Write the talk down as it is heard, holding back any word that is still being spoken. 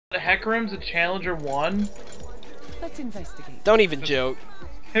The Hecarim's a Challenger 1? Let's investigate. Don't even joke.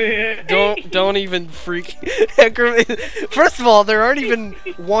 Don't even freak. Hecarim. First of all, there aren't even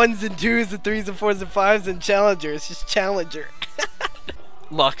 1s and 2s and 3s and 4s and 5s in Challenger. It's just Challenger.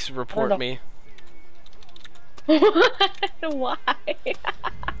 Lux, report me. Why?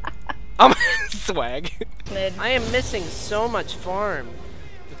 I'm swag. Mid. I am missing so much farm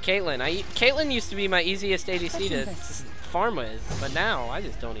with Caitlyn. Caitlyn used to be my easiest ADC to farm with, but now I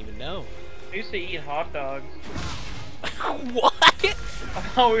just don't even know. I used to eat hot dogs. What? I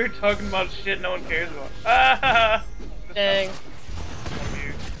thought we were talking about shit no one cares about. Ah! Dang. Love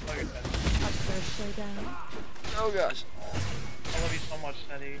you. Love you, Teddy. Oh gosh. I love you so much,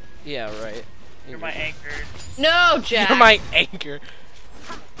 Teddy. Yeah, right. You're my anchor. No, Jack. You're my anchor.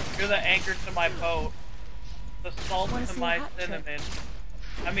 You're the anchor to my boat. The salt to my cinnamon.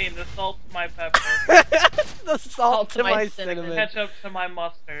 I mean, the salt to my pepper. The salt to my cinnamon. Ketchup to my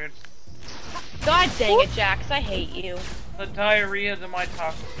mustard. God dang it, Jax. I hate you. The diarrhea to my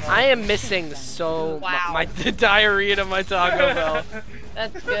Taco Bell. I am missing so Wow. the diarrhea to my Taco Bell.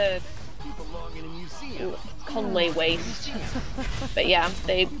 That's good. Ooh, it's called lay waste. But yeah,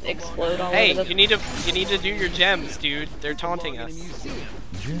 they explode all Hey, over the... you need to do your gems, dude. They're taunting us.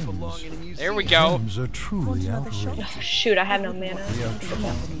 Gems. There we go. Gems are truly outrageous. Oh, shoot, I have no mana.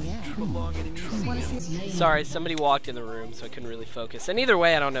 Sorry, somebody walked in the room, so I couldn't really focus. And either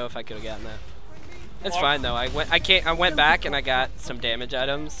way, I don't know if I could have gotten that. It's fine though. I went back and I got some damage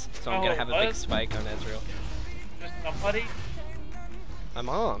items, so I'm gonna have a big spike on Ezreal. Just somebody? My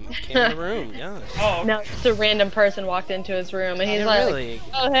mom came in the room. Yeah. Oh. No, just a random person walked into his room and he's Yeah, like, really?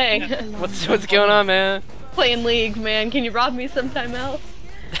 oh hey, What's going on, man? playing League, man. Can you rob me sometime else?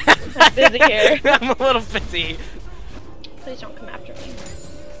 I'm busy here. I'm a little busy. Please don't come after me.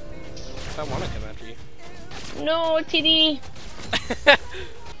 If I want to come after you. No, TD.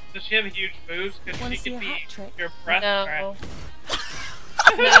 Does she have huge boobs? Because she could be your breast No. crack.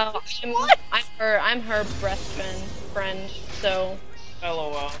 No, I'm her breast friend, so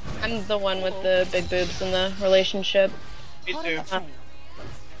LOL. I'm the one with the big boobs in the relationship. Me too.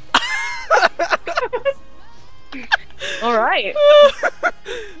 Alright. Just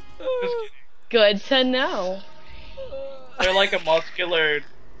kidding. Good to know. They're like a muscular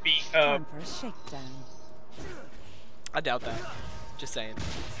beat up. I doubt that. Just saying.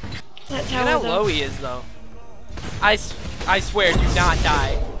 That's Look at how low he is, though. I swear, do not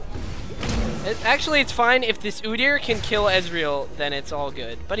die. Actually, it's fine. If this UDYR can kill Ezreal, then it's all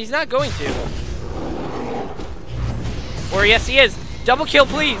good. But he's not going to. Or yes, he is. Double kill,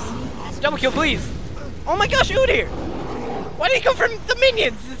 please. Double kill, please. Oh my gosh, UDYR! Why did he come from the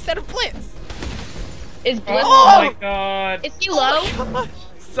minions instead of Blitz? Is Blitz Oh my god. Is he low?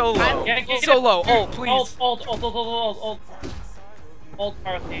 So low. Yeah, So low. Oh, please. Ult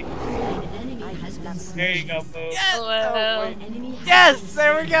Carthy. There you go, boo. Yes! Oh, wait. Yes!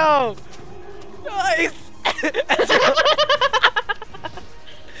 There we go! Nice!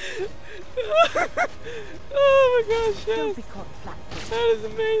 Oh my gosh, yes! That is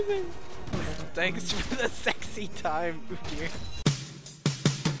amazing! Thanks for the sexy time, UDYR.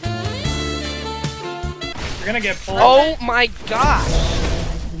 You're gonna get pulled. Oh my gosh!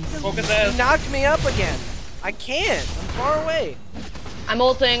 Focus He S. knocked me up again. I can't. I'm far away. I'm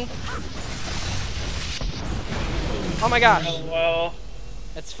ulting. Oh my gosh. Well,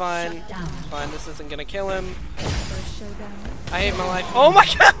 It's fine. It's fine. This isn't gonna kill him. I hate my life. Oh my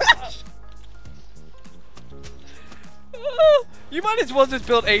gosh! You might as well just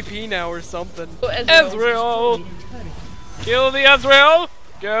build AP now or something. Ezreal! Kill the Ezreal!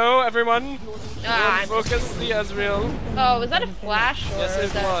 Go, everyone! Ah, Focus the Ezreal. oh, was that a flash? Or Yes, is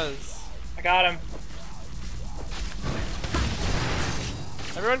it that... was. I got him.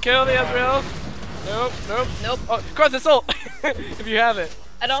 Everyone kill the Ezreal! Nope, nope. Nope. Oh, cross this ult! If you have it.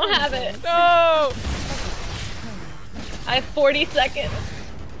 I don't have it. No! I have 40 seconds.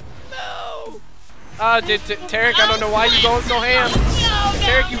 No! Dude, Taric, I don't know why you going so ham. No,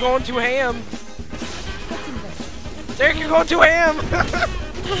 Taric, you going too ham. Taric, you're going too ham.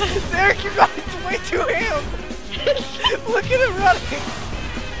 Taric, you're going way too ham. Look at him running.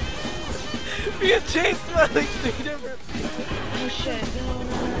 Being chased by like 3 different people. Oh shit.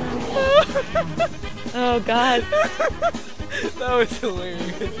 Oh god. That was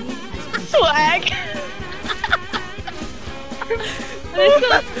hilarious. Swag.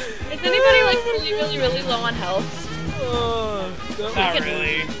 Is anybody like really low on health? Oh, Not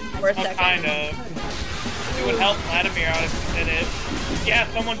really. For a Oh, second. kind of. It would help Vladimir out if he did it. Yeah,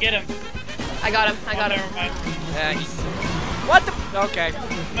 someone get him. I got him. I got him. Never mind. yeah, he's... What the... Okay.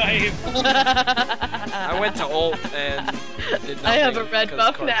 Nice. I went to ult and did nothing. I have a red 'cause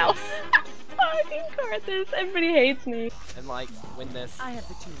buff Card now. this. I can card this. Everybody hates me. And like, win this. I have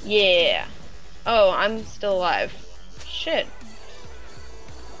the two. Yeah. Oh, I'm still alive. Shit.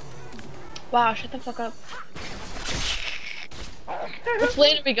 Wow, shut the fuck up. Which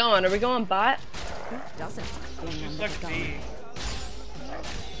lane are we going? Are we going bot? Who doesn't? You suck D.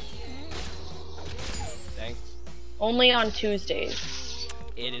 Dang. Only on Tuesdays.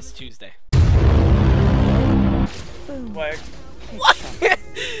 It is Tuesday. Swag.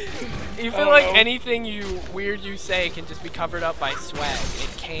 You feel like anything weird you say can just be covered up by swag. It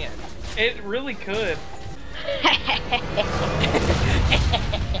can't. It really could.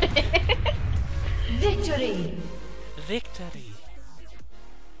 Victory! Victory.